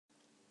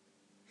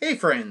Hey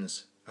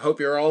friends! I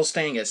hope you're all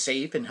staying as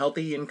safe and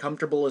healthy and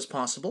comfortable as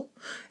possible,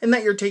 and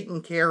that you're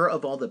taking care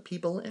of all the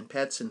people and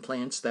pets and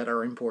plants that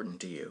are important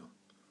to you.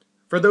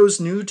 For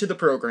those new to the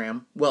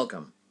program,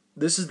 welcome.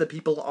 This is the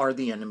People Are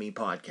the Enemy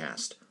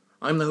podcast.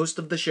 I'm the host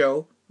of the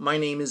show. My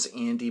name is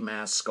Andy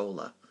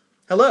Mascola.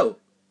 Hello!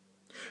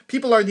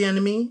 People Are the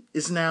Enemy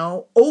is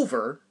now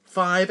over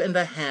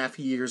 5.5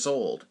 years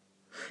old.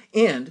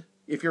 And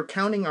if you're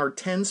counting our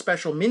 10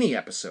 special mini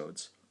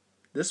episodes,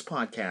 this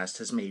podcast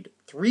has made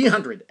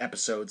 300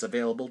 episodes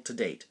available to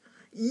date.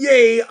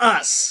 Yay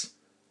us!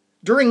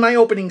 During my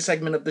opening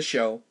segment of the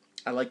show,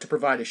 I like to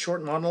provide a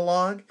short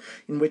monologue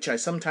in which I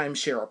sometimes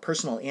share a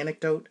personal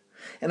anecdote,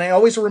 and I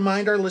always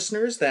remind our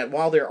listeners that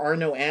while there are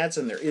no ads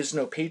and there is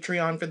no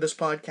Patreon for this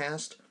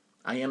podcast,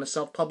 I am a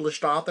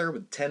self-published author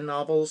with 10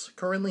 novels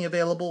currently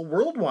available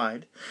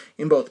worldwide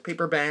in both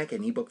paperback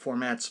and ebook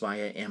formats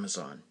via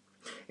Amazon.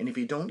 And if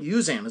you don't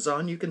use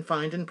Amazon, you can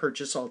find and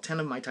purchase all 10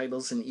 of my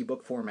titles in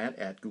ebook format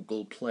at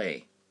Google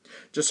Play.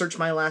 Just search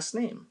my last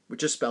name,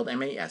 which is spelled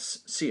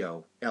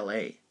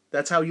Mascola.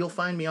 That's how you'll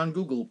find me on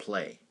Google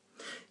Play.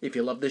 If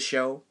you love this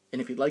show,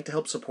 and if you'd like to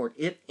help support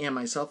it and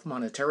myself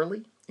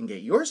monetarily, and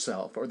get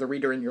yourself or the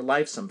reader in your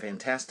life some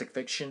fantastic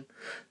fiction,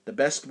 the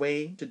best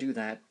way to do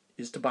that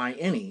is to buy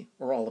any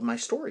or all of my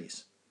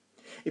stories.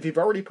 If you've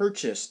already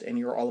purchased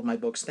any or all of my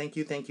books, thank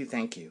you, thank you,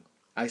 thank you.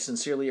 I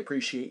sincerely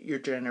appreciate your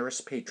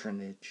generous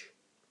patronage.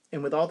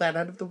 And with all that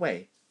out of the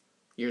way,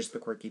 here's the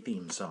quirky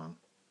theme song.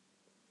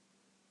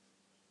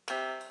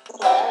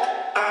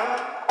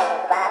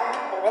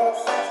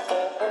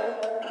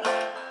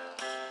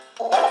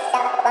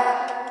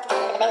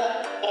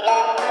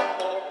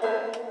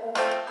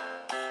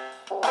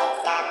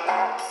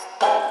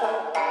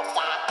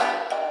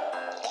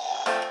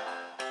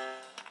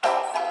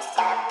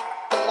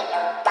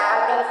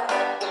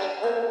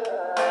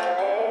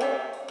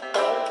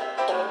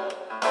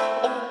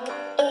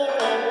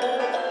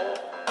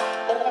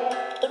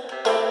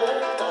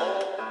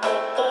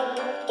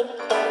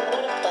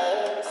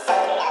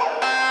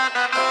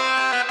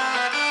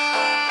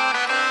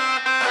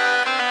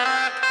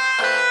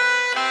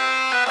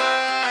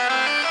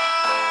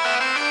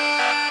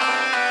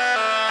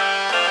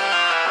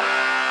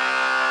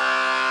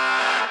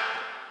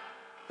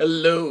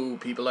 Hello,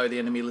 People Are the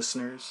Enemy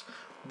listeners.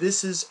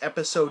 This is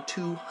episode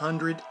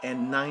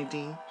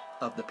 290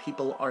 of the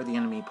People Are the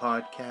Enemy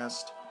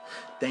podcast.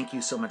 Thank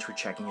you so much for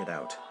checking it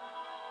out.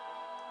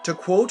 To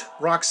quote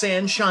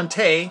Roxanne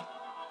Shante,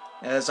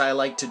 as I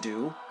like to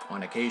do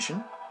on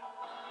occasion,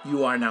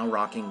 you are now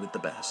rocking with the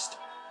best.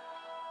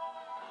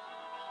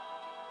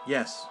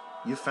 Yes,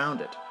 you found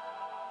it.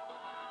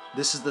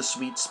 This is the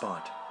sweet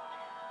spot.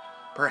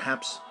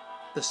 Perhaps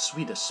the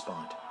sweetest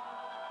spot.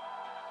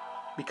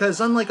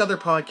 Because unlike other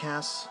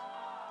podcasts,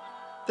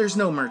 there's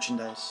no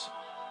merchandise.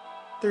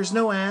 There's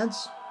no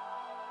ads.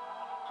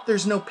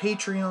 There's no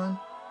Patreon.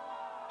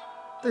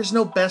 There's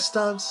no best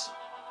ofs.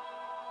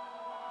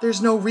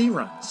 There's no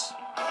reruns.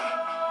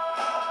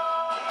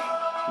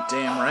 You're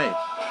damn right.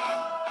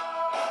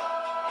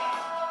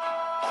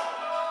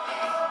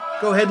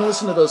 Go ahead and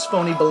listen to those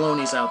phony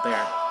balonies out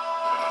there.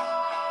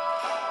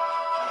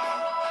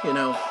 You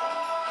know,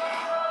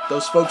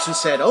 those folks who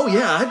said, oh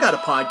yeah, I've got a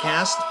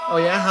podcast. Oh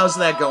yeah, how's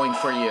that going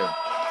for you?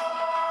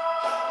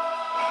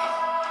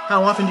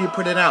 How often do you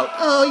put it out?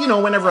 Oh, you know,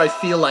 whenever I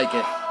feel like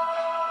it.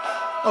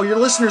 Oh, your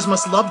listeners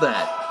must love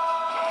that.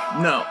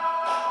 No.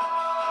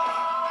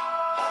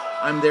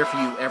 I'm there for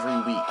you every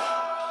week.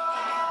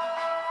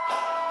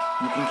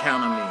 You can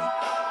count on me.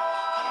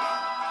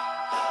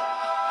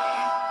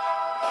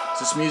 Is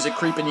this music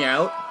creeping you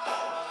out?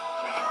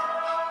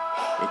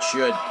 It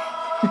should.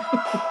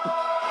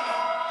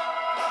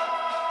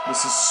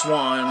 This is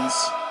Swans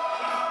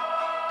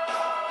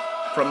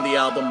from the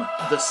album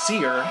The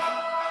Seer.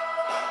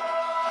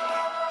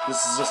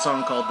 This is a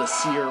song called The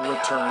Seer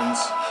Returns.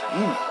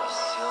 Ooh.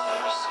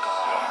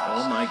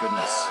 Oh my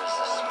goodness.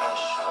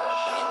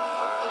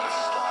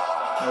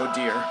 Oh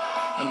dear.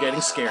 I'm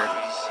getting scared.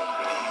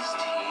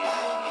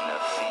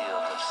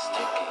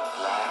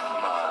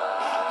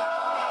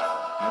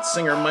 That's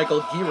singer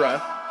Michael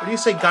Gira. Or do you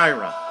say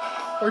Gyra?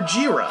 Or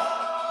Gira?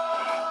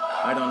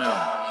 I don't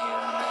know.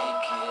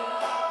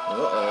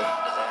 Uh-oh.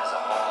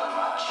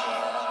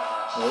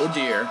 Oh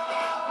dear.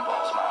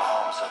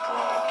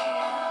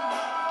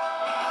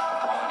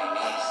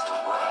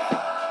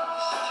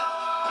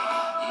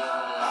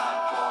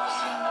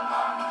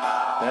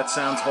 That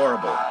sounds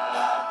horrible.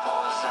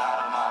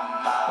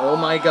 Oh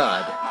my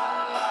God.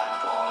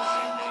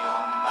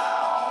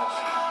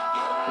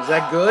 Is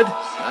that good?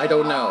 I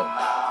don't know.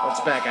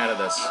 Let's back out of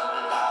this.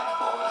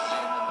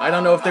 I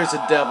don't know if there's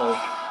a devil.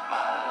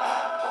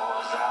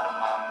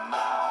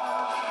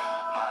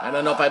 I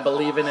don't know if I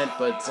believe in it,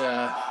 but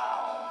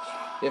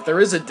if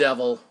there is a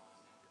devil,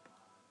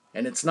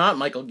 and it's not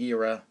Michael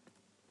Gira,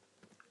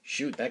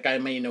 shoot, that guy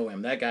may know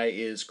him. That guy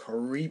is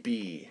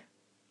creepy.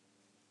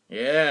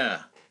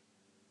 Yeah.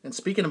 And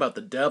speaking about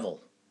the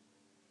devil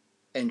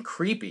and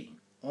creepy,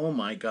 oh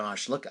my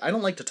gosh. Look, I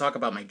don't like to talk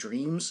about my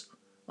dreams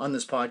on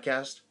this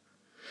podcast,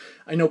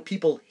 I know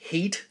people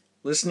hate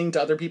listening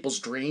to other people's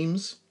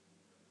dreams.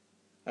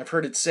 I've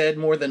heard it said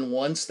more than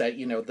once that,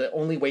 the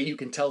only way you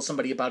can tell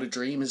somebody about a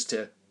dream is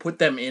to put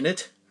them in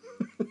it.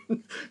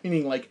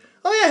 Meaning like,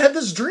 oh yeah, I had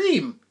this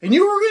dream, and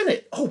you were in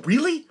it. Oh,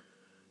 really?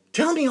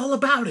 Tell me all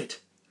about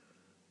it.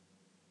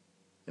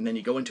 And then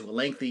you go into a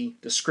lengthy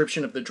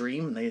description of the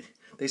dream, and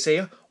they say,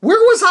 where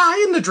was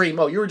I in the dream?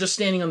 Oh, you were just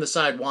standing on the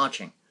side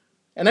watching.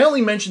 And I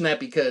only mention that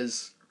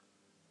because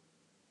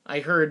I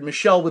heard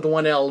Michelle with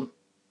one L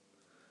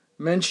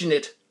mention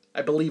it,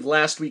 I believe,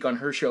 last week on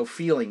her show,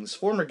 Feelings,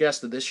 former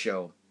guest of this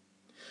show,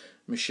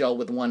 Michelle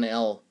with one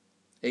L,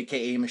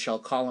 a.k.a. Michelle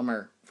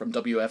Collimer from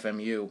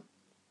WFMU.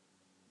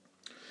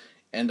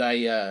 And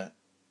I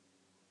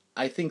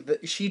think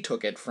that she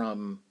took it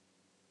from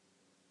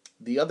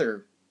the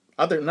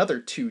another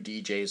two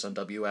DJs on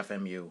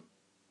WFMU.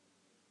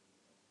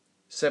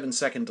 7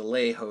 Second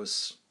Delay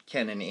hosts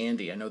Ken and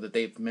Andy. I know that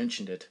they've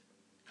mentioned it,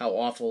 how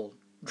awful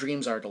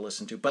dreams are to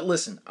listen to. But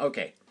listen,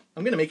 okay,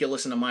 I'm going to make you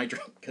listen to my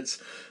dream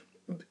because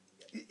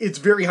it's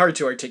very hard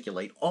to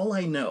articulate. All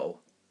I know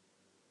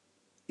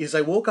is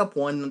I woke up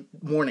one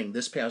morning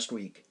this past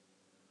week.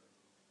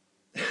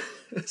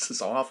 This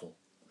is awful.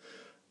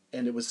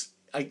 And it was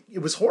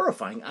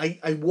horrifying.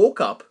 I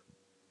woke up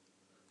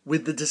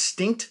with the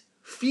distinct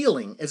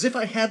feeling as if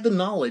I had the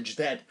knowledge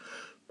that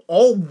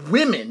all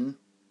women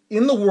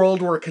in the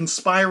world were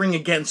conspiring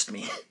against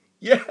me.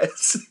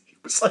 Yes.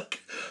 It was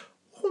like,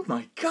 oh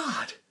my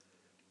God,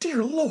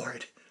 dear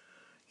Lord,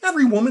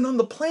 every woman on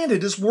the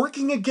planet is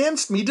working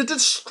against me to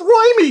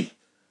destroy me.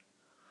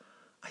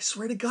 I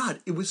swear to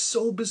God, it was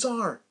so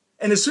bizarre.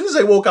 And as soon as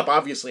I woke up,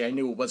 obviously I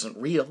knew it wasn't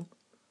real.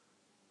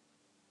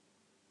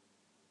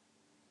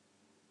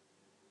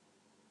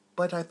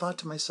 But I thought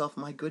to myself,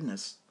 my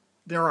goodness,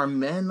 there are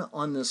men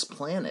on this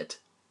planet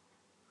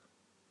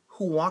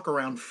who walk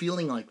around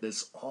feeling like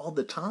this all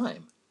the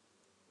time.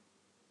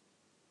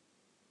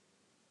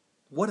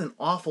 What an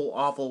awful,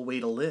 awful way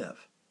to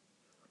live.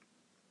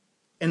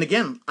 And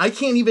again, I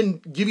can't even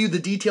give you the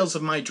details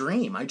of my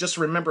dream. I just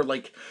remember,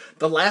 like,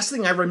 the last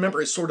thing I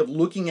remember is sort of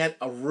looking at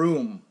a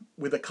room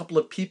with a couple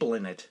of people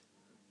in it.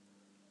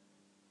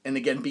 And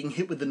again, being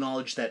hit with the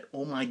knowledge that,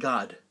 oh my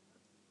God,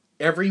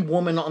 every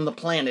woman on the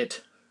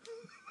planet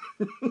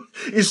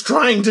is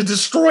trying to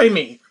destroy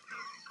me.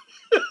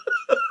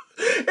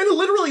 And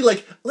literally,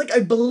 like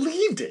I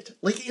believed it.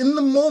 Like, in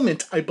the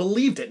moment, I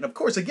believed it. And of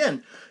course,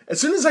 again,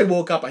 as soon as I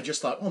woke up, I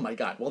just thought, oh my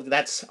God, well,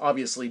 that's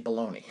obviously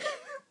baloney.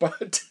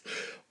 But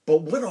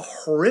what a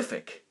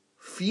horrific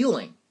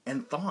feeling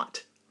and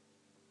thought.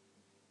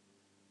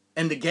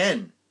 And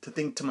again, to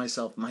think to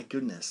myself, my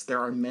goodness, there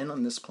are men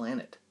on this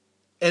planet,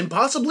 and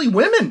possibly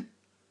women,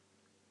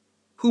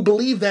 who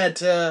believe that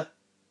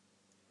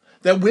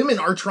that women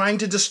are trying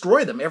to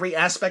destroy them, every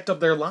aspect of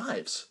their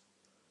lives.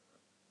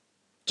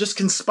 Just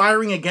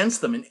conspiring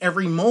against them in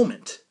every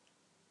moment.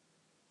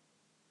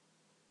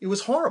 It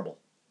was horrible.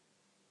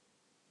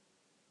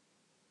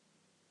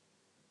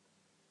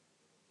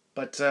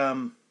 But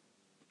it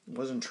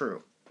wasn't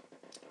true.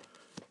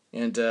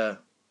 And of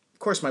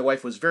course my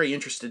wife was very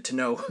interested to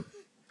know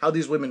how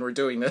these women were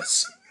doing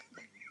this.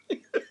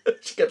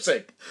 She kept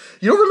saying,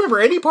 "You don't remember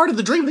any part of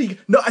the dream?"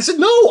 No, I said,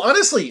 "No,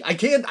 honestly, I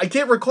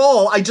can't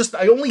recall. I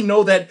only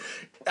know that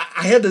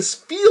I had this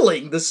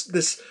feeling,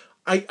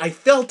 I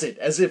felt it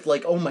as if,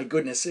 like, oh my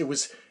goodness, it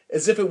was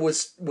as if it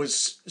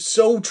was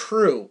so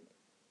true."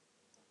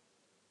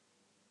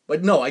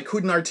 But no, I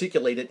couldn't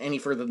articulate it any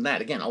further than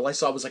that. Again, all I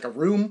saw was like a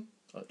room,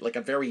 like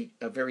a very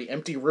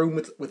empty room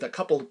with a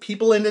couple of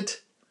people in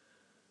it.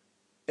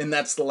 And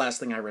that's the last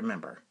thing I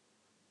remember.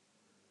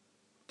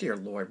 Dear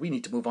Lord, we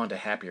need to move on to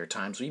happier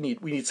times. We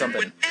need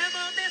something.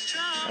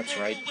 That's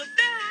right.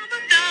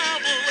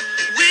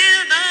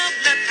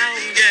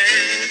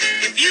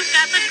 If you've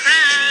got the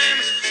crime,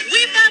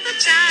 we've got the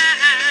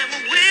time.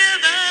 We're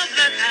the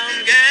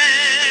Bloodhound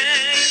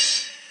Gang.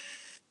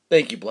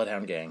 Thank you,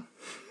 Bloodhound Gang.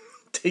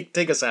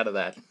 Take us out of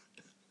that.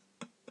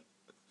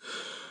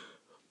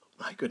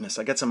 My goodness,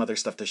 I got some other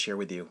stuff to share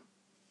with you.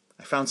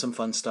 I found some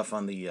fun stuff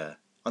on the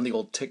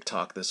old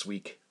TikTok this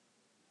week,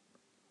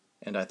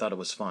 and I thought it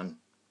was fun.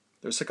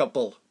 There's a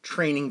couple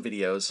training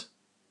videos.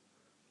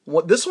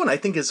 This one I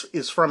think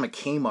is from a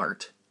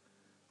Kmart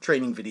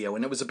training video,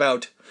 and it was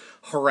about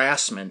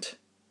harassment.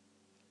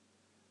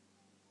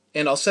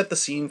 And I'll set the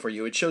scene for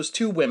you. It shows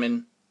two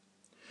women.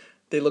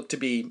 They look to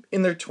be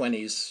in their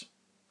 20s,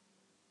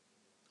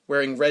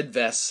 wearing red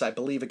vests. I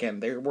believe, again,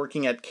 they're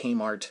working at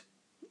Kmart,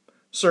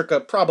 circa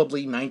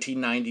probably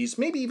 1990s,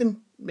 maybe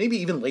even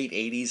late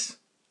 80s.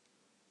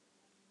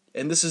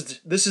 And this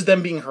is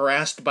them being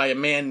harassed by a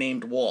man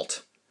named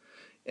Walt.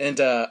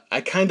 And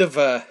I kind of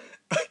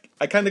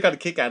got a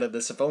kick out of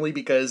this, if only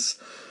because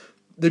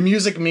the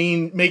music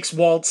makes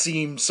Walt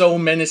seem so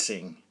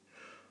menacing.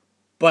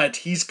 But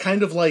he's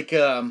kind of like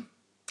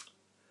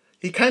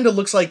he kind of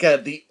looks like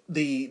the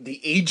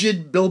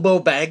aged Bilbo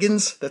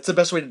Baggins. That's the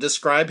best way to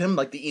describe him,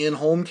 like the Ian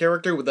Holm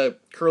character with the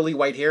curly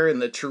white hair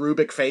and the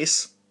cherubic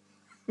face.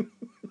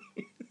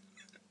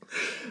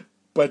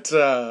 But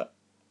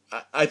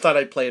I thought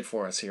I'd play it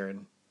for us here,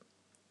 and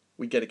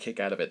we get a kick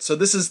out of it. So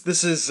this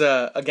is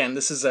again,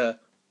 this is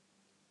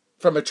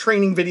from a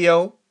training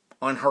video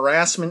on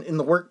harassment in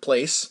the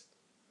workplace.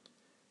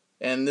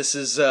 And this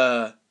is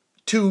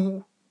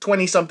two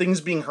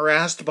 20-somethings being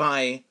harassed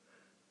by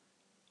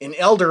an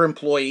elder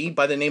employee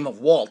by the name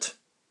of Walt.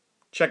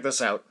 Check this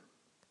out.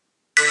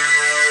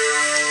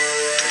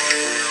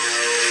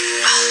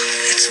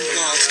 It's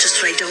Walt, just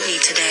what I don't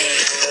need today.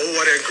 Oh,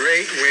 what a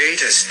great way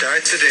to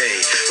start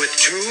today with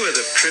two of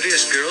the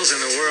prettiest girls in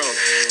the world.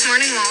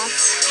 Morning, Walt.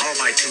 How are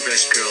my two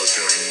best girls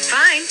doing?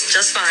 Fine,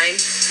 just fine.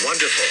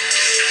 Wonderful.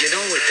 You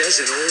know, it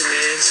does an old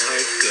man's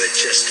heart good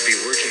just to be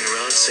working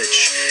around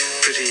such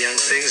pretty young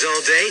things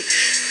all day.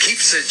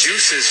 Keeps the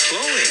juices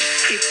flowing.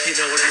 You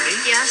know what I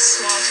mean?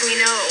 Yes, Walt, we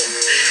know.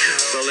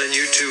 Well, then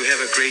you two have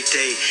a great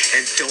day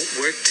and don't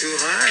work too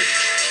hard.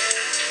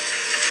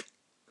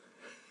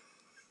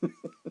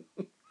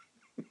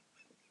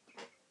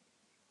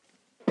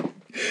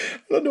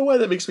 I don't know why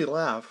that makes me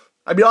laugh.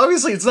 I mean,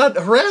 obviously, it's not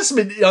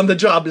harassment on the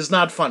job is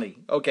not funny.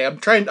 Okay, I'm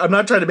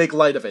not trying to make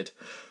light of it.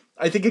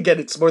 I think again,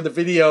 it's more the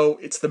video,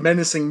 it's the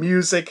menacing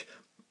music,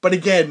 but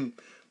again,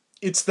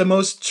 it's the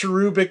most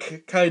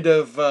cherubic kind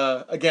of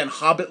again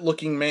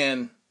hobbit-looking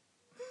man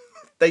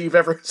that you've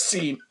ever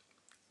seen.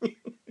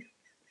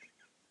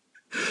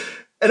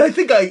 And I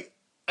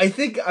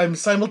think I'm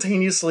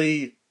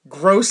simultaneously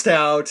grossed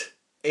out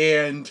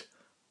and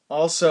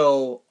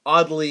also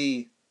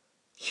oddly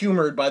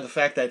humored by the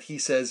fact that he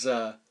says,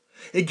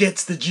 it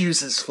gets the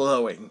juices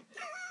flowing.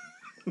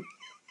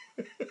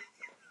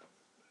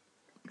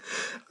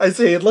 I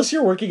say, unless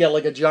you're working at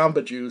like a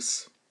Jamba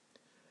Juice,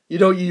 you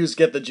don't use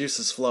get the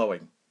juices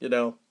flowing, you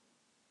know?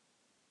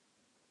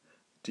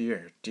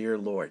 Dear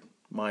Lord,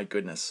 my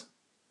goodness.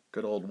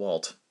 Good old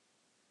Walt.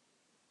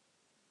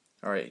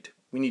 Alright,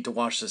 we need to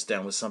wash this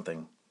down with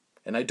something.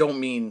 And I don't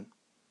mean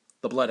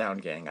the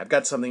Bloodhound Gang. I've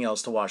got something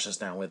else to wash this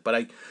down with,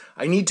 but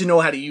I need to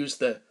know how to use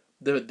the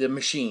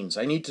machines.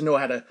 I need to know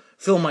how to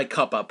fill my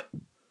cup up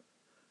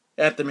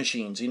at the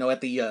machines, you know,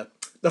 at the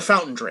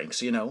fountain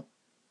drinks, you know,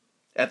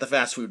 at the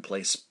fast food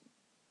place.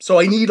 So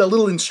I need a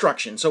little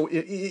instruction. So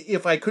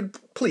if I could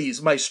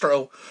please,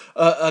 Maestro,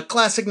 a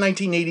classic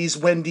 1980s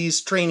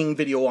Wendy's training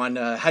video on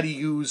how to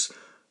use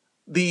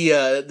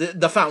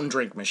the fountain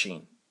drink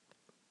machine.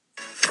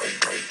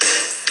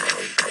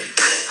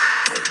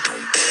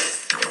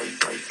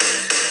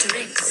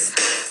 Drinks.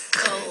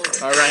 Cold.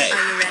 All right.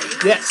 Are you ready?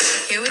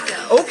 Yes. Here we go.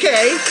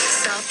 Okay.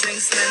 Soft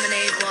drinks,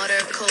 lemonade, water,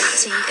 cold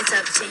tea. It's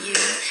up to you.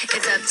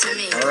 It's up to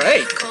me. All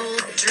right. Cold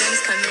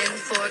drinks come in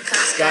 4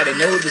 cups. Gotta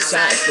know the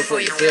size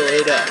before you fill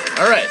it up.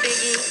 All right.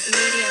 Biggie,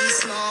 medium,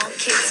 small,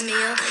 kids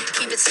meal.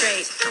 Keep it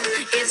straight.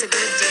 It's a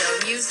good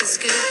deal. Use the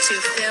scoop to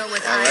fill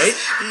with All ice.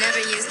 right. Never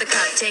use the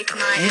cup. Take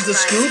my Use the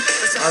advice. scoop.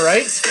 For soft All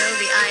right. drinks, fill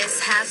the ice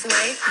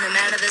halfway. No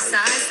matter the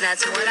size,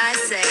 that's what I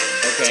say.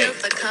 Okay. Tilt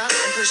the cup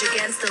and push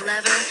against the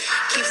lever.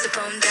 Keeps the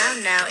foam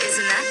down now.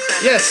 Isn't that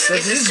clever? Yes, that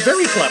If it's is still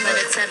very foam, clever.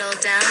 Let it settle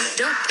down.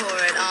 Don't pour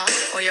it off,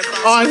 or your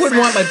boss Oh, I will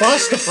wouldn't want frown. my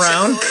boss to Reach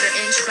frown. A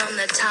quarter-inch from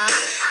the top.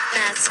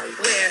 That's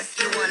where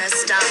you wanna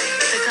stop.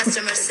 The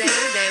customers say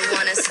they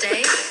wanna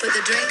stay. Put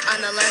the drink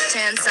on the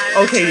left-hand side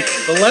of Okay, the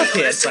tray. the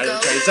left-hand side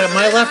of the tray. Is that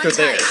my left or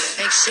theirs?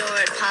 Make sure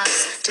it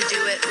pops to do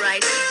it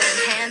right. Then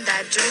hand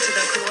that drink to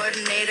the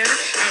coordinator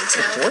and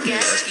tell the coordinator?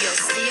 guest you'll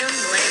see him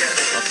later.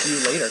 I'll see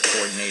you later,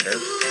 coordinator.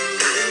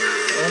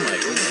 Oh my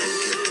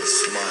goodness. Get the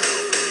smile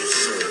when you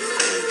serve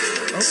cold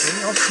drinks. Okay,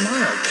 I'll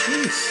smile.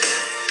 Jeez.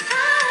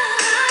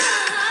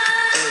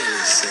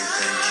 Always say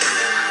thank you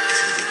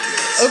to the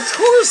guests. Of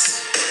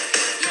course.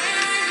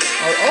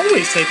 I'll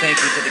always say thank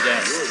you to the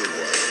guests. You're the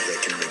one that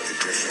can make the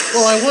difference.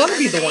 Well, I want to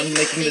be the one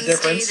making the Things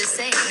difference.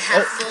 Stay the same,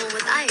 half full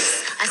with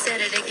ice. I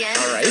said it again.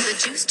 All right. Fill the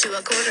juice to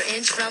a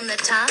quarter-inch from the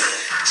top.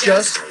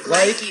 Just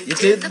like you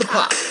did the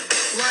pop.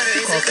 Water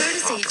is a calls it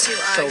courtesy pop? to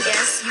our Soda.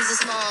 guests. Use a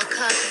small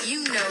cup,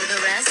 you know the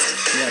rest.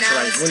 Yeah, that's now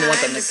right. it's Wouldn't want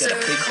time them to to get a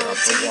serve big cup cold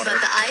of tea, water. but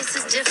the ice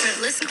is different.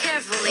 Listen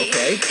carefully.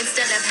 Okay.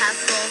 Instead of half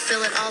full,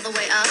 fill it all the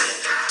way up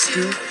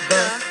To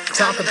the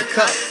top of the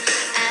cup.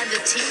 Add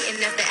the tea, and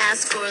if they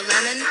ask for a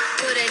lemon,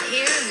 put it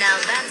here. Now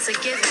that's a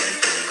given.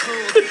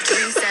 Cold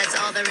drinks, that's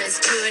all there is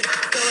to it.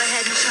 Go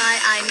ahead and try.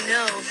 I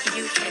know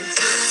you can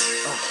do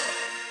it.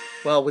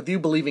 Well, with you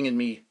believing in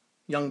me,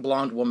 young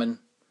blonde woman,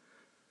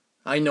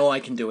 I know I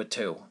can do it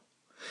too.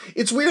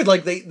 It's weird,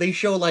 like they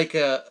show like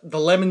the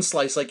lemon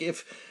slice. Like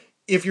if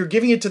you're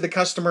giving it to the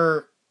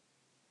customer,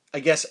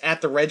 I guess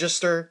at the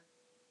register,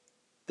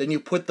 then you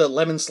put the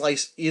lemon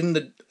slice in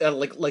the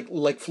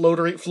like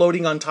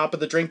floating on top of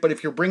the drink. But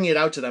if you're bringing it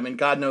out to them, and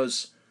God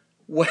knows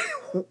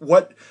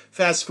what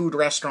fast food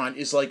restaurant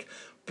is like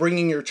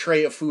bringing your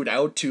tray of food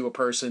out to a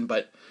person,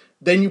 but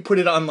then you put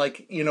it on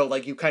like, you know,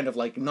 like you kind of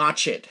like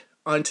notch it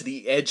onto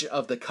the edge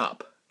of the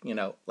cup, you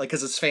know, like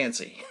because it's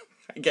fancy,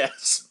 I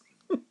guess.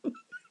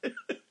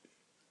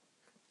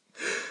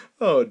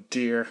 Oh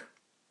dear.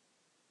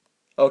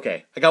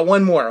 Okay, I got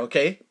one more.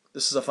 Okay,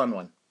 this is a fun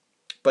one,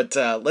 but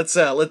let's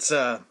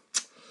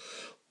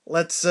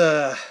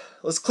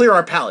clear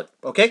our palate.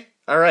 Okay,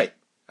 all right,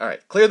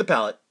 clear the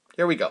palate.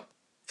 Here we go.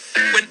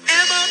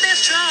 Whenever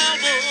there's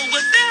trouble with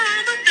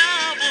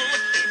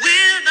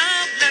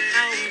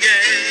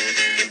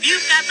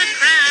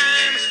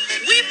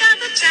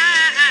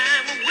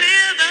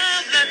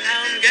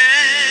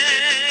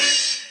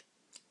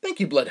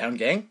you, Bloodhound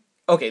Gang.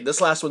 Okay, this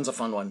last one's a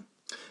fun one.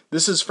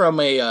 This is from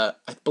I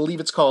believe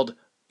it's called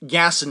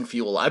Gas and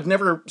Fuel. I've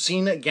never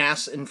seen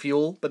Gas and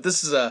Fuel, but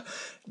this is a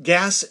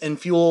gas and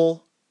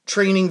fuel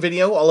training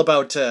video all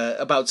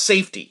about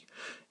safety.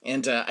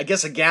 And I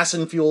guess a gas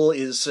and fuel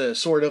is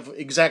sort of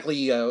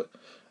exactly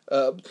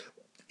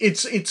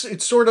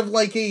it's sort of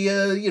like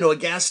a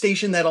gas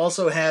station that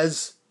also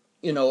has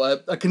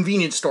a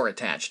convenience store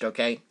attached.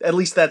 Okay, at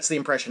least that's the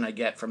impression I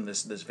get from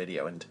this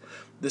video. And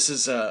this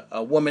is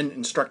a woman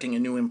instructing a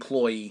new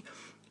employee.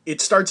 It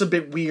starts a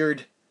bit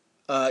weird,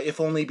 if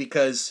only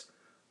because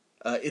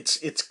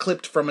it's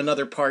clipped from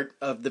another part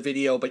of the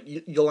video, but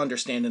you'll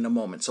understand in a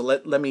moment. So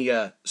let me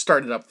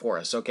start it up for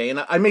us, okay?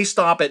 And I may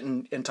stop it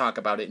and talk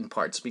about it in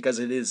parts because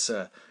it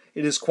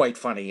is quite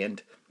funny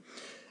and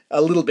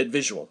a little bit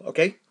visual,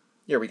 okay?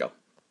 Here we go.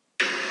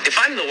 If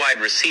I'm the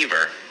wide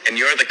receiver and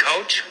you're the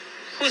coach,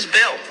 who's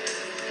Bill?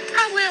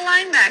 Probably a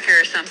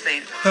linebacker or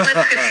something. Let's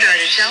get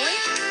started, shall we?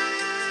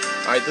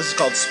 All right, this is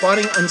called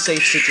Spotting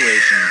Unsafe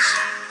Situations.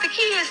 The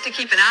key is to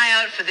keep an eye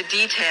out for the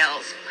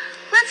details.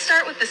 Let's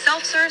start with the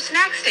self-serve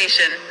snack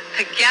station,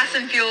 the Gas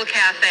and Fuel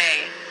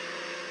Cafe.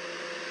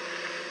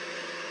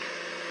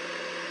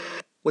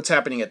 What's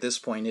happening at this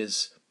point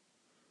is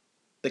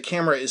the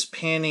camera is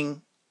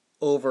panning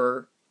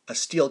over a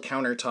steel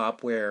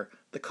countertop where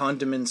the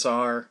condiments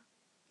are.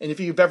 And if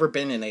you've ever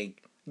been in a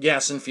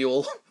gas and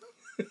fuel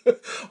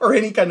or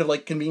any kind of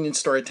like convenience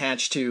store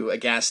attached to a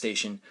gas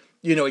station,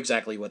 you know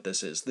exactly what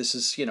this is. This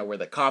is, where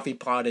the coffee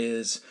pot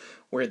is,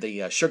 where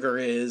the sugar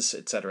is,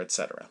 etc.,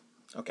 etc.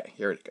 Okay,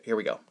 here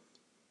we go.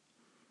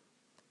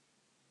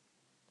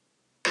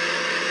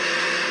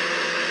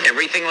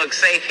 Everything looks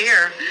safe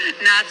here.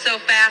 Not so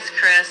fast,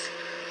 Chris.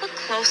 Look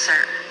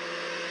closer.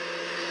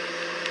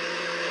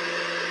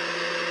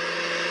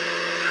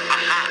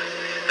 Aha!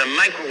 The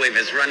microwave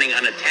is running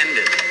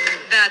unattended.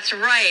 That's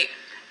right.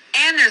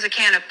 And there's a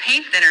can of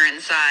paint thinner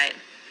inside.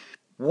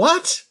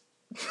 What?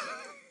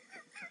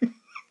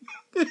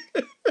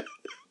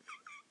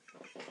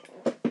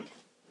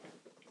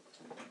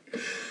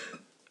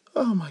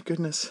 Oh my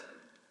goodness.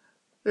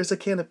 There's a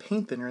can of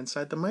paint thinner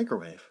inside the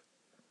microwave.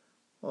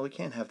 Well, we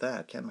can't have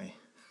that, can we?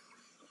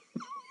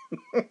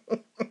 All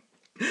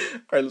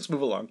right, let's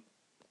move along.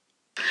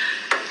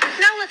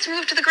 Now let's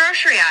move to the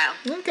grocery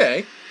aisle.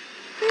 Okay.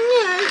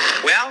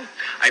 Well,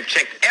 I've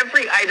checked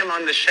every item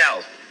on the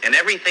shelf, and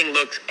everything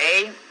looks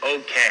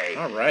A-okay.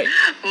 All right.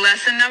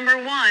 Lesson number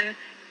 1,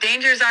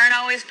 dangers aren't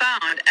always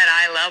found at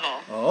eye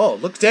level. Oh,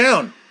 look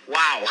down.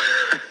 Wow.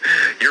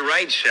 You're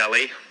right,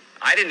 Shelley.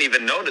 I didn't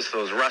even notice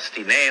those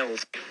rusty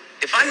nails.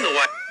 If I'm the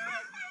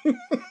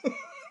one...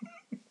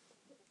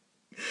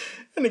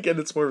 And again,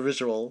 it's more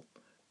visual.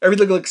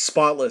 Everything looks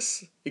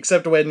spotless,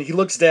 except when he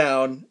looks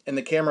down and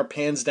the camera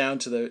pans down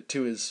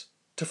to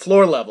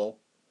floor level.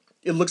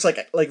 It looks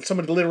like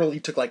somebody literally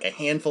took like a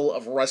handful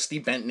of rusty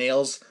bent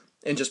nails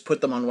and just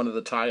put them on one of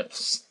the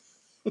tiles.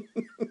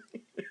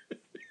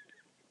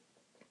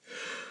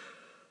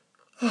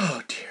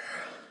 Oh dear.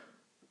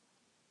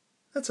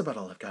 That's about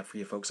all I've got for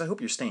you folks. I hope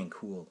you're staying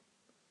cool.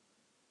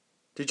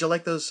 Did you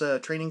like those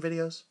training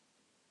videos?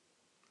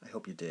 I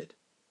hope you did.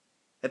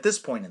 At this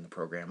point in the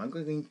program, I'm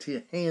going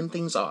to hand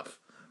things off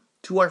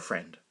to our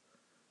friend,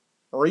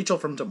 Rachel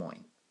from Des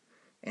Moines.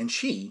 And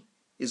she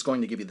is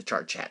going to give you the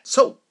chart chat.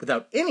 So,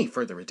 without any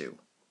further ado,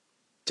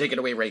 take it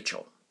away,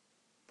 Rachel.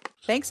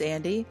 Thanks,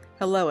 Andy.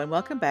 Hello, and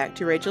welcome back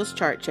to Rachel's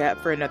Chart Chat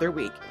for another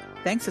week.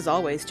 Thanks, as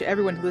always, to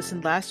everyone who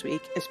listened last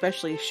week,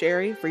 especially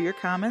Sherry for your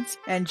comments,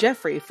 and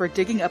Jeffrey for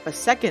digging up a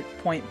second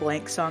Point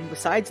Blank song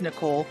besides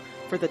Nicole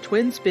for the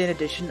Twin Spin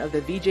edition of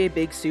the VJ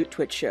Big Suit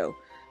Twitch show.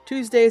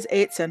 Tuesdays,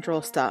 8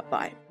 Central, stop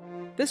by.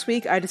 This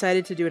week, I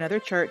decided to do another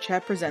Chart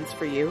Chat Presents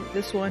for you.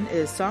 This one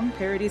is Song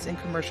Parodies and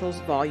Commercials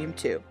Volume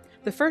 2.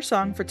 The first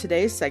song for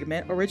today's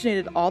segment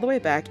originated all the way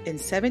back in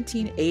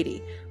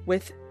 1780,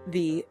 with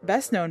the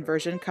best-known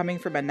version coming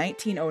from a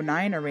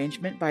 1909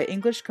 arrangement by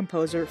English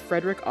composer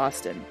Frederick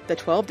Austin, The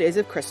 12 Days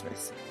of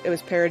Christmas. It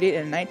was parodied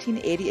in a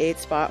 1988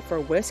 spot for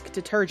Whisk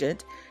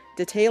Detergent,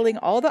 detailing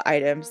all the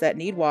items that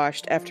need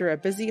washed after a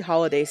busy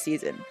holiday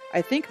season.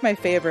 I think my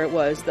favorite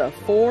was the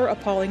 4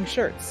 appalling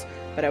shirts,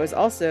 but I was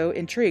also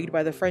intrigued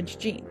by the French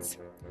jeans.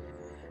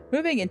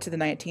 Moving into the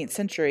 19th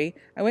century,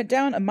 I went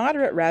down a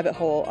moderate rabbit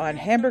hole on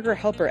hamburger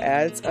helper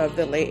ads of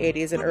the late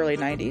 80s and early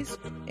 90s,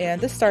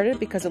 and this started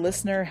because a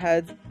listener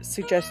had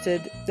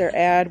suggested their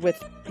ad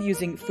with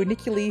using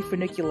Funiculi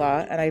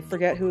Funicula, and I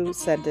forget who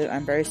sent it,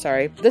 I'm very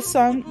sorry. This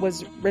song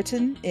was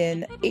written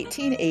in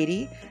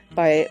 1880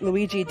 by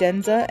Luigi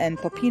Denza and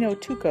Peppino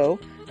Tucco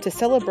to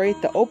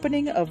celebrate the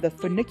opening of the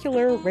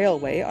funicular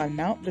railway on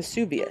Mount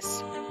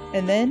Vesuvius.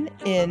 And then,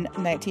 in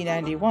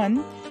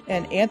 1991,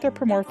 an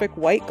anthropomorphic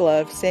white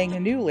glove sang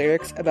new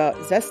lyrics about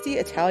zesty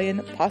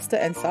Italian pasta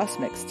and sauce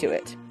mix to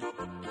it.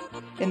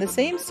 In the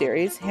same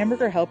series,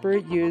 Hamburger Helper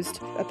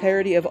used a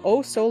parody of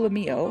O Sole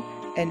Mio,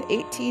 an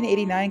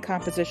 1889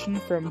 composition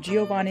from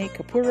Giovanni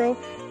Capurro,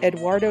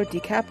 Eduardo Di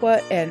Capua,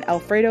 and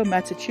Alfredo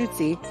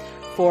Mazzucchelli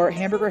for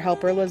Hamburger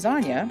Helper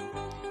Lasagna,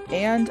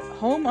 and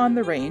Home on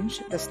the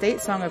Range, the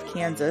State Song of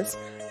Kansas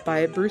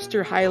by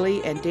Brewster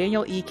Hiley and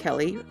Daniel E.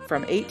 Kelly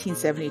from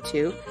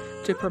 1872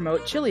 to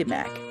promote Chili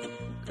Mac.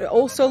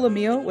 O Sole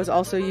Mio was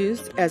also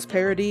used as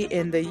parody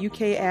in the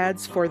UK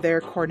ads for their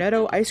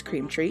Cornetto ice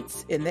cream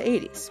treats in the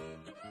 80s.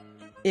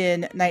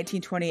 In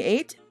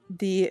 1928,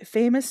 the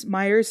famous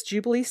Myers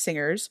Jubilee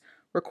Singers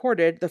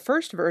recorded the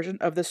first version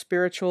of the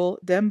spiritual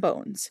Dem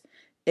Bones,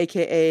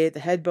 aka the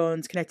head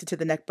bones connected to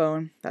the neck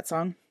bone, that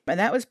song. And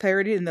that was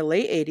parodied in the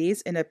late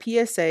 80s in a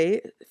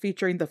PSA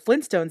featuring the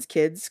Flintstones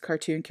kids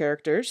cartoon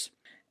characters.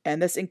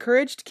 And this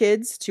encouraged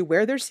kids to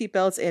wear their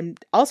seatbelts and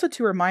also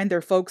to remind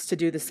their folks to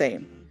do the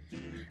same.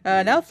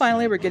 Now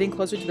finally we're getting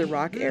closer to the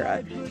rock era.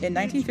 In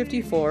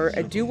 1954,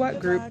 a doo-wop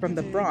group from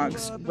the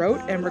Bronx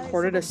wrote and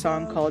recorded a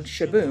song called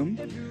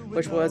Shaboom,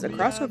 which was a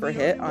crossover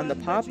hit on the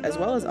pop as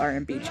well as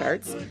R&B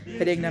charts,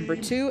 hitting number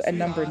 2 and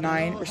number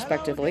 9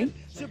 respectively.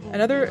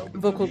 Another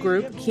vocal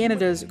group,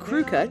 Canada's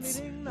Crew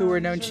Cuts, who were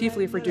known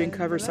chiefly for doing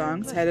cover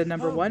songs, had a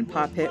number 1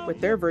 pop hit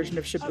with their version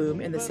of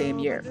Shaboom in the same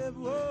year.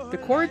 The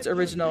Chords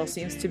original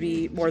seems to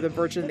be more the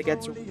version that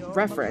gets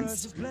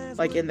referenced,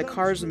 like in the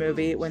Cars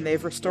movie when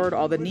they've restored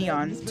all the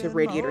neon to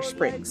Radiator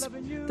Springs.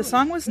 The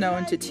song was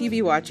known to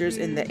TV watchers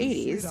in the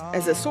 80s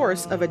as a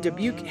source of a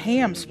Dubuque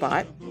ham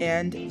spot,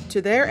 and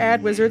to their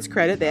ad wizard's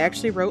credit, they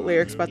actually wrote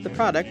lyrics about the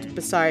product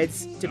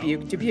besides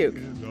Dubuque.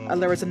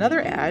 There was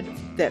another ad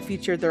that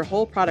featured their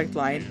whole product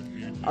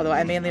line, although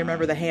I mainly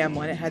remember the ham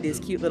one. It had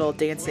these cute little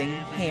dancing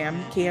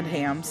canned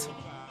hams.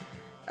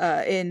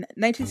 In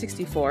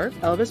 1964,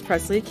 Elvis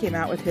Presley came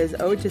out with his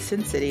Ode to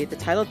Sin City, the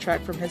title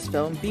track from his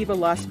film Viva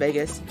Las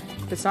Vegas.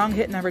 The song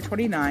hit number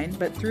 29,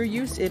 but through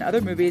use in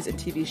other movies and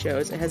TV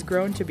shows, it has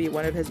grown to be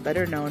one of his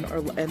better known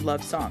and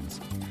loved songs.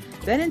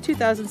 Then in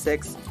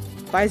 2006,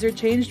 Pfizer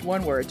changed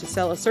one word to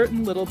sell a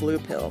certain little blue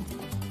pill.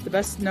 The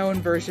best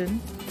known version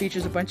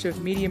features a bunch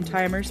of medium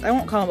timers. I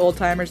won't call them old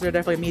timers, they're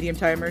definitely medium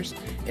timers,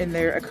 in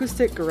their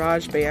acoustic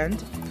garage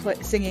band,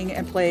 singing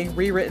and playing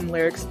rewritten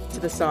lyrics to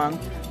the song,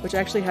 which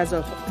actually has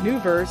a new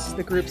verse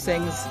the group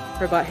sings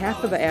for about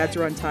half of the ad's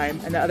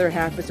runtime, and the other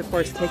half is of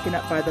course taken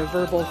up by the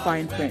verbal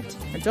fine print.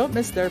 And don't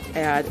miss their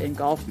ad in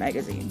Golf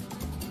magazine.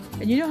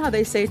 And you know how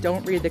they say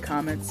don't read the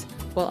comments?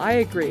 Well, I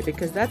agree,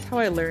 because that's how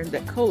I learned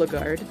that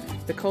Cologuard,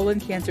 the colon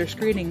cancer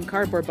screening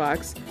cardboard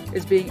box,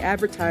 is being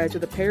advertised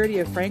with a parody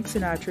of Frank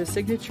Sinatra's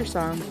signature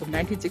song from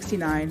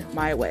 1969,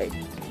 My Way.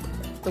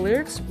 The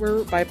lyrics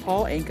were by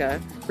Paul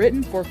Anka,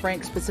 written for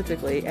Frank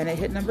specifically, and it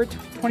hit number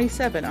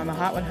 27 on the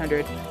Hot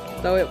 100,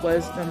 though it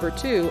was number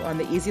 2 on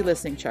the Easy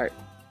Listening chart.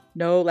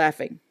 No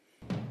laughing.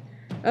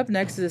 Up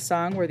next is a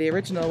song where the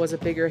original was a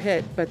bigger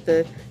hit, but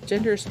the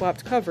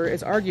gender-swapped cover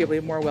is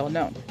arguably more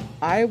well-known.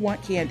 I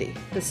Want Candy.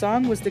 The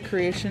song was the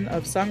creation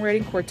of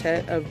songwriting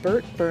quartet of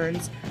Bert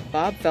Burns,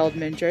 Bob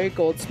Feldman, Jerry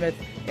Goldsmith,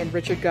 and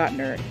Richard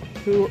Gottner,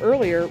 who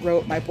earlier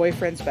wrote My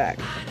Boyfriend's Back.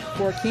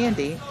 For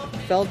Candy,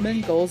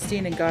 Feldman,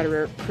 Goldstein, and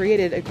Goddard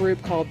created a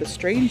group called the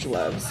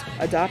Strangeloves,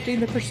 adopting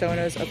the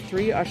personas of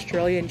 3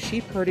 Australian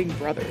sheep-herding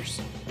brothers.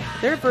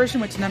 Their version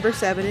went to number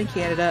 7 in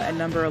Canada and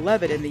number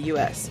 11 in the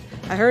US.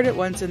 I heard it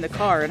once in the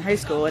car in high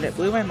school and it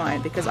blew my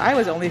mind because I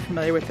was only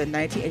familiar with the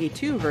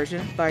 1982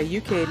 version by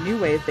UK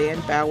new wave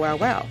band Bow Wow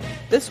Wow.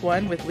 This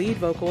one, with lead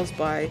vocals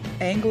by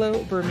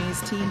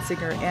Anglo-Burmese teen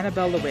singer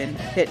Annabelle Lewin,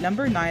 hit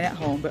number 9 at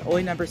home but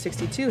only number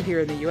 62 here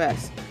in the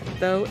US,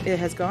 though it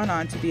has gone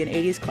on to be an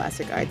 80s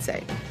classic, I'd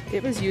say.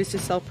 It was used to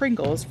sell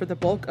Pringles for the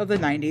bulk of the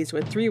 90s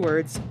with 3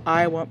 words,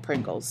 I want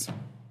Pringles.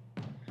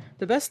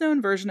 The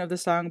best-known version of the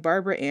song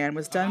Barbara Ann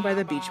was done by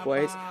the Beach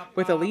Boys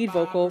with a lead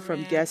vocal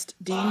from guest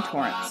Dean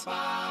Torrance.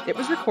 It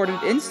was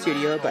recorded in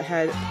studio but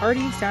had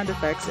party sound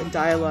effects and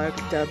dialogue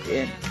dubbed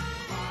in.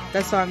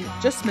 That song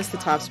just missed the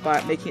top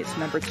spot, making it to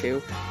number 2,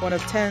 one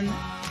of 10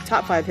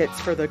 top 5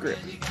 hits for the group.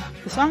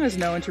 The song is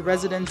known to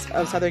residents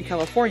of Southern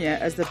California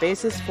as the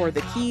basis for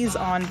the Keys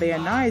on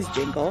Van Nuys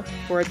jingle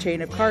for a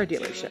chain of car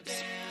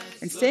dealerships.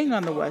 And staying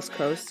on the West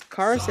Coast,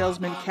 car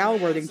salesman Cal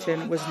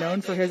Worthington was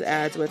known for his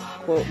ads with,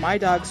 quote, My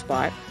Dog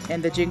Spot,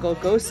 and the jingle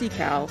Go See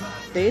Cal,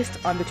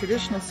 based on the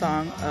traditional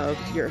song of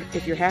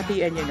If You're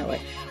Happy and You Know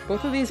It.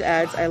 Both of these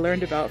ads I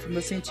learned about from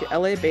listening to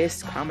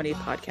LA-based comedy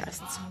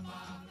podcasts.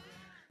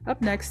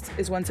 Up next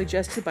is one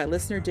suggested by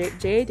listener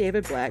J.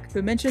 David Black,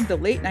 who mentioned the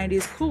late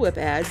 90s Cool Whip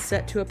ads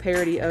set to a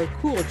parody of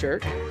Cool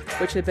Jerk,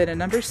 which had been a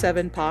number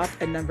 7 pop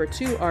and number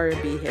 2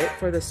 R&B hit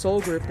for the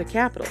soul group The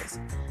Capitals.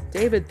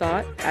 David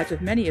thought, as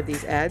with many of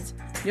these ads,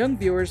 young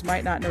viewers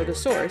might not know the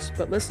source,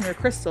 but listener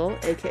Crystal,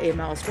 aka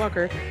Malice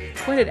Walker,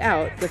 pointed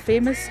out the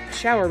famous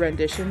shower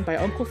rendition by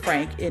Uncle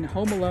Frank in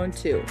Home Alone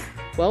 2,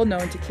 well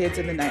known to kids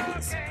in the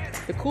 90s.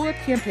 The Cool Whip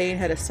campaign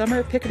had a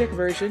summer picnic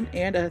version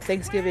and a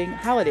Thanksgiving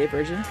holiday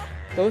version,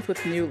 both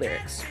with new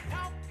lyrics.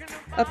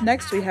 Up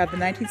next, we have the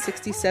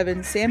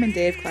 1967 Sam and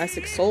Dave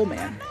classic Soul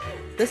Man.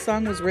 This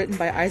song was written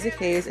by Isaac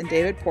Hayes and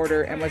David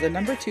Porter and was a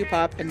number 2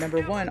 pop and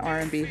number 1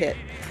 R&B hit.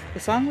 The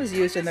song was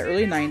used in the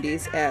early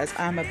 90s as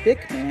I'm a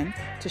Bic Man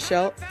to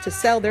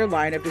sell their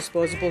line of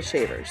disposable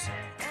shavers.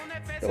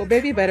 It will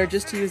maybe be better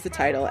just to use the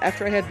title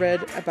after I had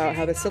read about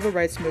how the civil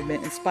rights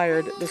movement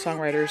inspired the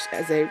songwriters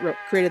as they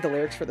created the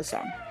lyrics for the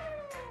song.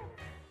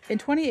 In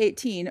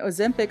 2018,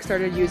 Ozempic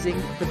started using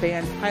the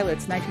band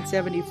Pilot's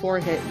 1974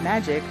 hit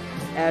Magic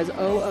as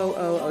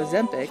OOO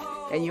Ozempic,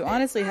 and you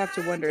honestly have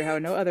to wonder how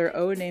no other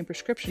O-name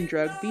prescription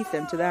drug beat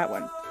them to that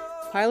one.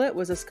 Pilot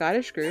was a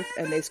Scottish group,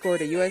 and they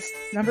scored a US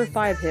number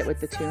 5 hit with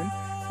the tune,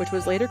 which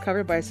was later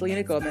covered by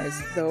Selena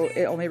Gomez, though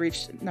it only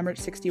reached number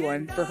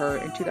 61 for her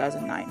in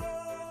 2009.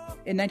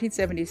 In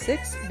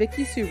 1976,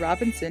 Vicki Sue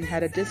Robinson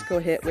had a disco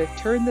hit with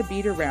Turn the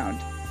Beat Around.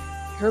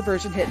 Her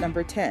version hit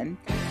number 10.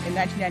 In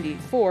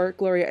 1994,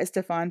 Gloria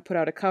Estefan put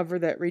out a cover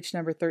that reached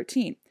number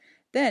 13.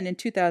 Then, in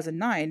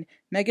 2009,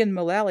 Megan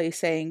Mullally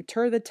sang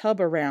Turn the Tub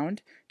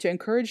Around to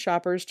encourage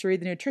shoppers to read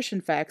the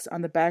nutrition facts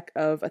on the back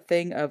of a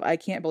thing of I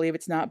Can't Believe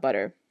It's Not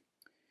Butter.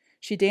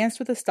 She danced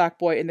with a stock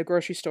boy in the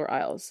grocery store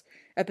aisles.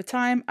 At the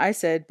time, I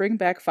said, bring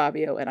back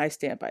Fabio, and I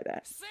stand by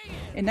that.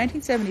 In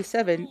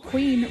 1977,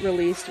 Queen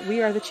released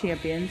We Are the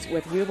Champions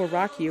with We Will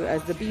Rock You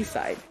as the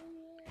B-side.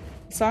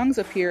 Songs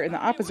appear in the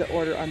opposite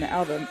order on the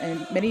album,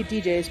 and many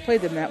DJs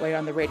played them that way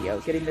on the radio,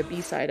 getting the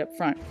B-side up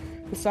front.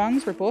 The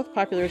songs were both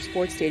popular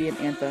sports stadium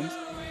anthems,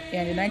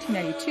 and in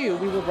 1992,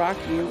 We Will Rock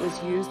You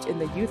was used in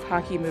the youth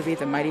hockey movie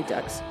The Mighty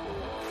Ducks,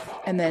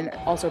 and then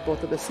also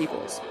both of the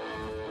sequels.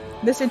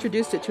 This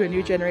introduced it to a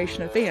new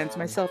generation of fans,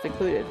 myself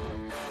included.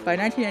 By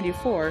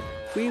 1994,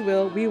 We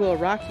Will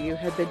Rock You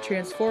had been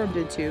transformed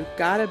into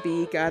Gotta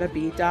Be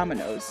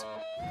Domino's,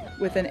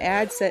 with an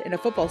ad set in a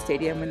football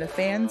stadium when the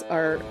fans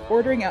are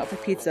ordering out for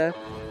pizza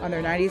on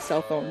their 90s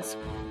cell phones.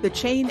 The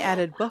chain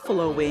added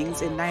buffalo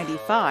wings in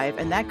 95,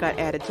 and that got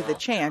added to the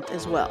chant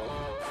as well.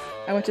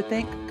 I want to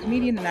thank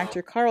comedian and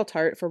actor Carl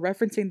Tart for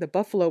referencing the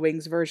buffalo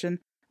wings version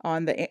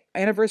on the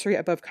anniversary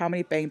above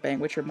Comedy Bang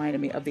Bang, which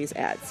reminded me of these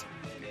ads.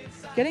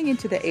 Getting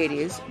into the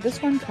 80s,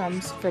 this one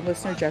comes from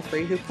listener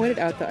Jeffrey, who pointed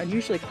out the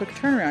unusually quick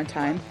turnaround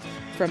time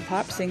from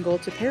pop single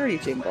to parody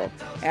jingle.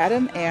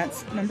 Adam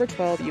Ant's number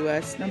 12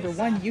 US, number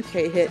 1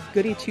 UK hit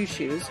Goody Two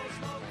Shoes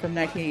from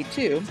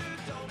 1982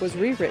 was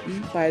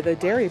rewritten by the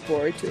Dairy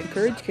Board to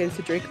encourage kids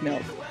to drink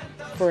milk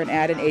for an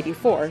ad in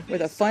 84,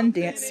 with a fun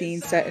dance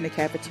scene set in a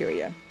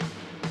cafeteria.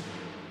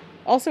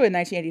 Also in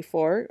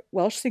 1984,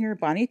 Welsh singer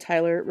Bonnie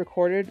Tyler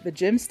recorded the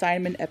Jim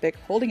Steinman epic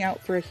Holding Out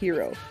for a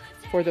Hero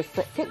for the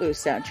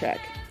Footloose soundtrack.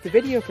 The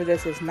video for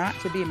this is not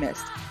to be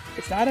missed.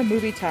 It's not a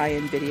movie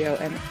tie-in video,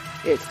 and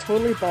it's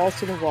totally balls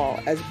to the wall,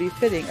 as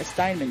befitting a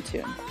Steinman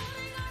tune.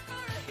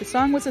 The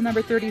song was a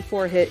number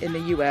 34 hit in the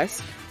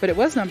US, but it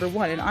was number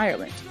 1 in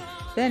Ireland.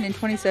 Then in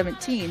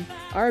 2017,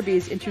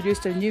 Arby's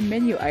introduced a new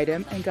menu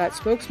item and got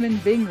spokesman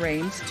Ving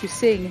Rhames to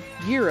sing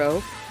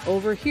Gyro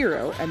over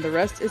Hero, and the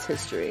rest is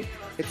history.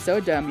 It's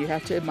so dumb you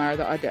have to admire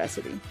the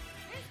audacity.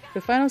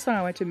 The final song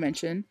I want to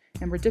mention,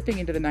 and we're dipping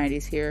into the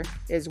 90s here,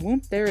 is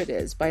Whoop There It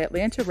Is by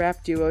Atlanta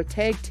rap duo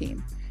Tag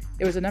Team.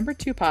 It was a number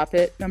 2 pop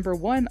hit, number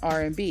 1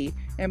 R&B,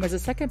 and was the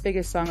second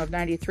biggest song of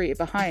 93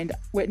 behind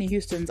Whitney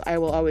Houston's I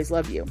Will Always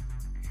Love You.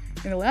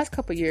 In the last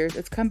couple years,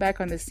 it's come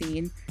back on the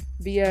scene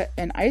via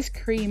an ice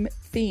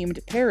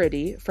cream-themed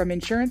parody from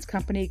insurance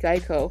company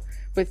Geico,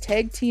 with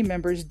Tag Team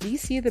members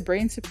DC the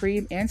Brain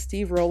Supreme and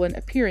Steve Rowland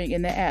appearing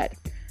in the ad.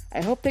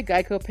 I hope that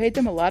Geico paid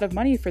them a lot of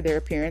money for their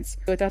appearance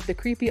without the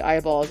creepy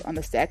eyeballs on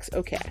the stacks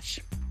o' cash.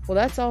 Well,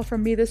 that's all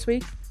from me this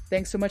week.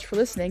 Thanks so much for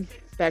listening.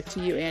 Back to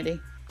you,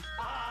 Andy.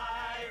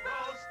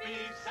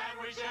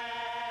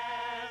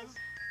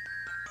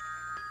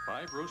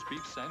 5 roast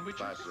beef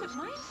sandwiches?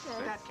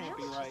 That can't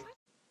be right.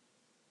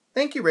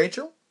 Thank you,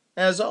 Rachel.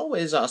 As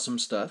always, awesome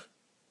stuff.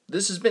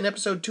 This has been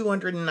episode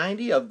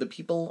 290 of the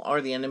People Are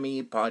the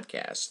Enemy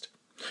podcast.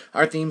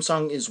 Our theme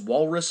song is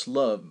Walrus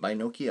Love by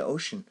Nokia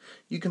Ocean.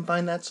 You can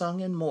find that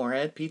song and more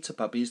at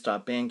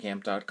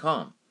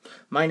pizzapuppies.bandcamp.com.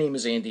 My name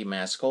is Andy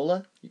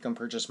Mascola. You can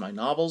purchase my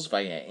novels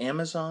via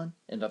Amazon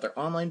and other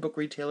online book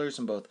retailers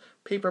in both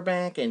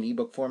paperback and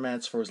ebook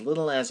formats for as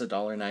little as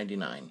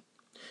 $1.99.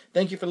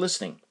 Thank you for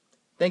listening.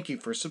 Thank you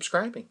for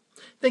subscribing.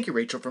 Thank you,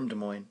 Rachel from Des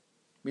Moines.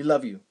 We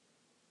love you.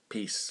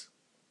 Peace.